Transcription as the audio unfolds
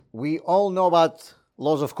we all know about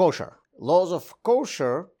laws of kosher. Laws of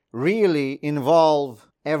kosher really involve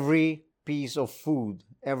every piece of food,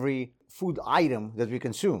 every food item that we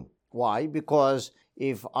consume. Why? Because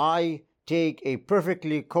if I take a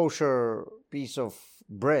perfectly kosher piece of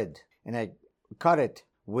bread and I cut it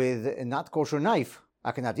with a not kosher knife,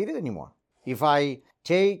 I cannot eat it anymore. If I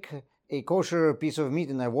take a kosher piece of meat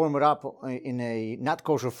and I warm it up in a not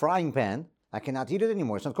kosher frying pan, I cannot eat it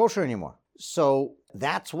anymore. It's not kosher anymore. So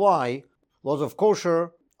that's why laws of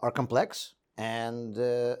kosher are complex, and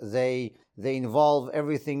they involve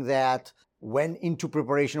everything that went into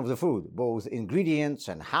preparation of the food, both ingredients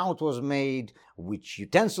and how it was made, which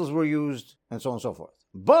utensils were used, and so on and so forth.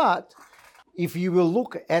 But if you will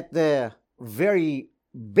look at the very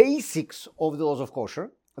basics of the laws of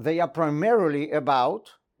kosher, they are primarily about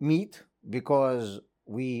meat, because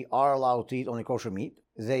we are allowed to eat only kosher meat.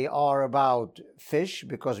 They are about fish,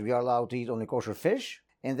 because we are allowed to eat only kosher fish.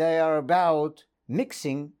 And they are about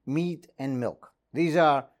mixing meat and milk. These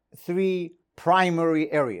are three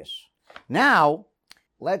primary areas. Now,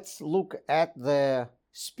 let's look at the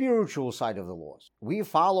spiritual side of the laws. We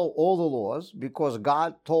follow all the laws because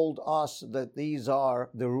God told us that these are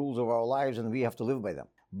the rules of our lives and we have to live by them.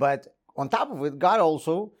 But on top of it, God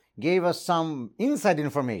also gave us some inside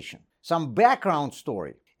information, some background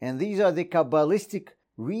story. And these are the Kabbalistic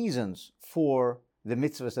reasons for the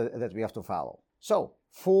mitzvahs that we have to follow. So,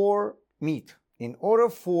 for meat, in order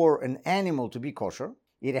for an animal to be kosher,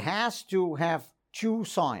 it has to have two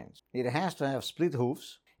signs. It has to have split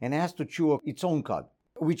hoofs and it has to chew its own cud,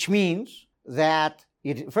 which means that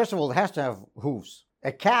it, first of all, it has to have hooves.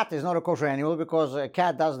 A cat is not a kosher animal because a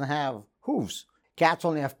cat doesn't have hooves. Cats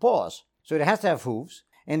only have paws. So it has to have hooves,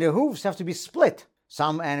 and the hooves have to be split.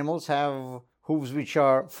 Some animals have hooves which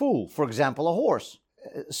are full, for example, a horse.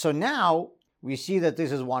 So now we see that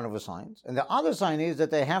this is one of the signs. And the other sign is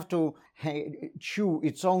that they have to chew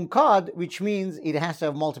its own cud, which means it has to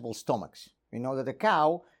have multiple stomachs. We know that a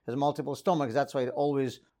cow has multiple stomachs. That's why it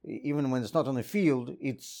always, even when it's not on the field,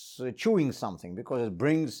 it's chewing something, because it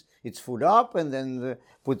brings its food up and then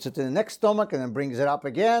puts it in the next stomach and then brings it up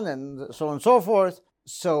again, and so on and so forth.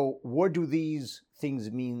 So what do these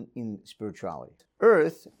things mean in spirituality?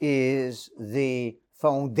 Earth is the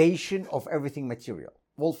foundation of everything material.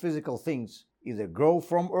 All physical things either grow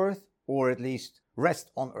from earth or at least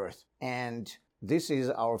rest on earth. And this is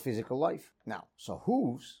our physical life. Now, so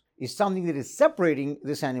hooves is something that is separating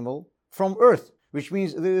this animal from earth, which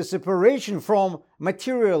means there is separation from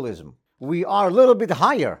materialism. We are a little bit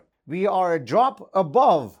higher. We are a drop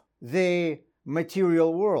above the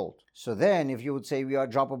material world. So then if you would say we are a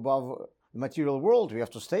drop above the material world, we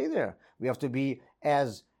have to stay there. We have to be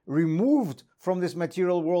as removed from this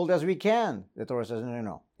material world as we can. The Torah says,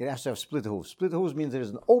 no. It has to have split hooves. Split hooves means there is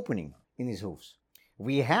an opening in these hooves.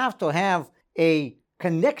 We have to have a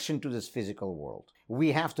connection to this physical world.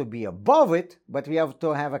 We have to be above it, but we have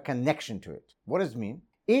to have a connection to it. What does it mean?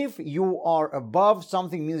 If you are above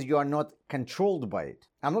something, means you are not controlled by it.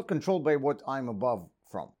 I'm not controlled by what I'm above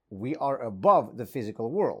from. We are above the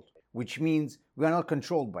physical world, which means we are not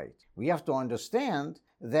controlled by it. We have to understand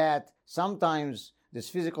that sometimes this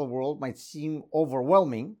physical world might seem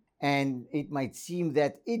overwhelming, and it might seem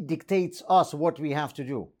that it dictates us what we have to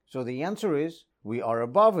do. So the answer is, we are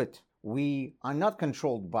above it. We are not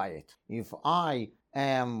controlled by it. If I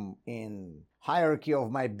am in hierarchy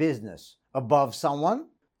of my business above someone,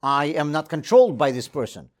 I am not controlled by this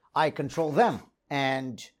person. I control them.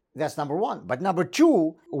 And that's number one. But number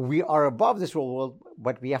two, we are above this world,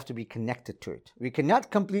 but we have to be connected to it. We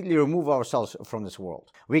cannot completely remove ourselves from this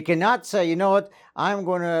world. We cannot say, you know what, I'm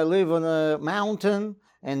going to live on a mountain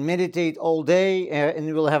and meditate all day and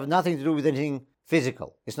it will have nothing to do with anything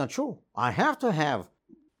physical. It's not true. I have to have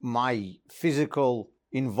my physical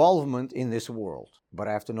involvement in this world, but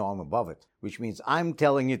I have to know I'm above it, which means I'm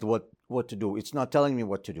telling it what to do. It's not telling me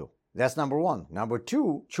what to do. That's number one. Number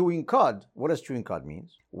two, chewing cud. What does chewing cud mean?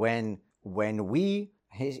 When we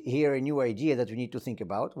hear a new idea that we need to think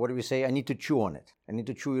about, what do we say? I need to chew on it. I need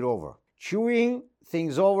to chew it over. Chewing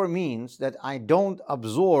things over means that I don't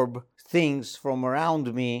absorb things from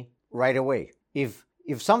around me right away. If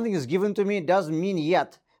something is given to me, it doesn't mean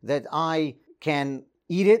yet that I can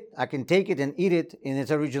eat it. I can take it and eat it in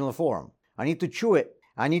its original form. I need to chew it.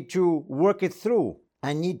 I need to work it through.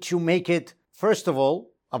 I need to make it, first of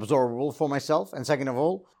all, absorbable for myself, and second of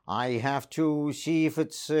all, I have to see if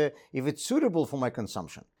it's suitable for my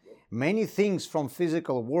consumption. Many things from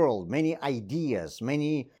physical world, many ideas,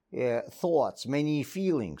 many thoughts, many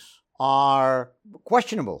feelings are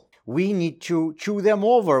questionable. We need to chew them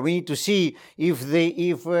over. We need to see if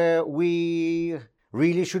we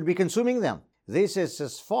really should be consuming them. This is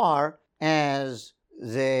as far as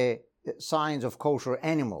the signs of kosher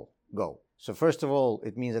animal go. So first of all,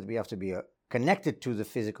 it means that we have to be connected to the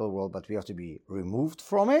physical world, but we have to be removed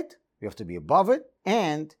from it. We have to be above it.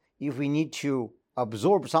 And if we need to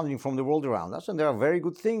absorb something from the world around us, and there are very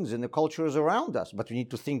good things in the cultures around us, but we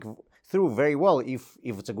need to think through very well if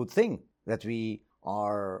it's a good thing that we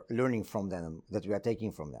are learning from them, that we are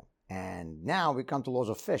taking from them. And now we come to laws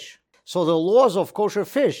of fish. So the laws of kosher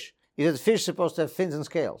fish is that fish is supposed to have fins and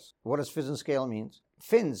scales. What does fins and scale means?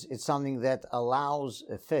 Fins is something that allows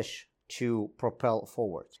a fish to propel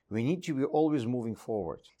forward. We need to be always moving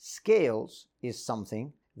forward. Scales is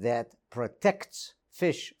something that protects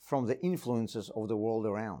fish from the influences of the world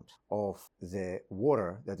around, of the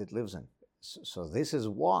water that it lives in. So this is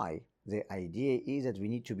why the idea is that we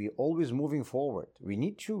need to be always moving forward. We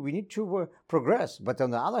need to progress. But on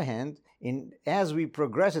the other hand, as we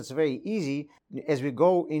progress, it's very easy. As we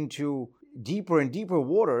go into deeper and deeper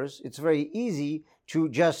waters, it's very easy to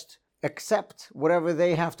just accept whatever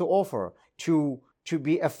they have to offer, to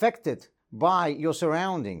be affected by your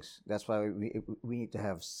surroundings. That's why we need to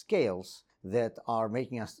have scales that are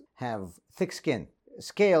making us have thick skin,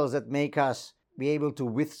 scales that make us be able to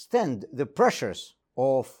withstand the pressures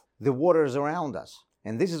of the waters around us.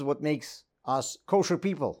 And this is what makes us kosher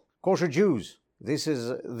people, kosher Jews. These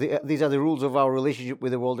are the rules of our relationship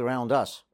with the world around us.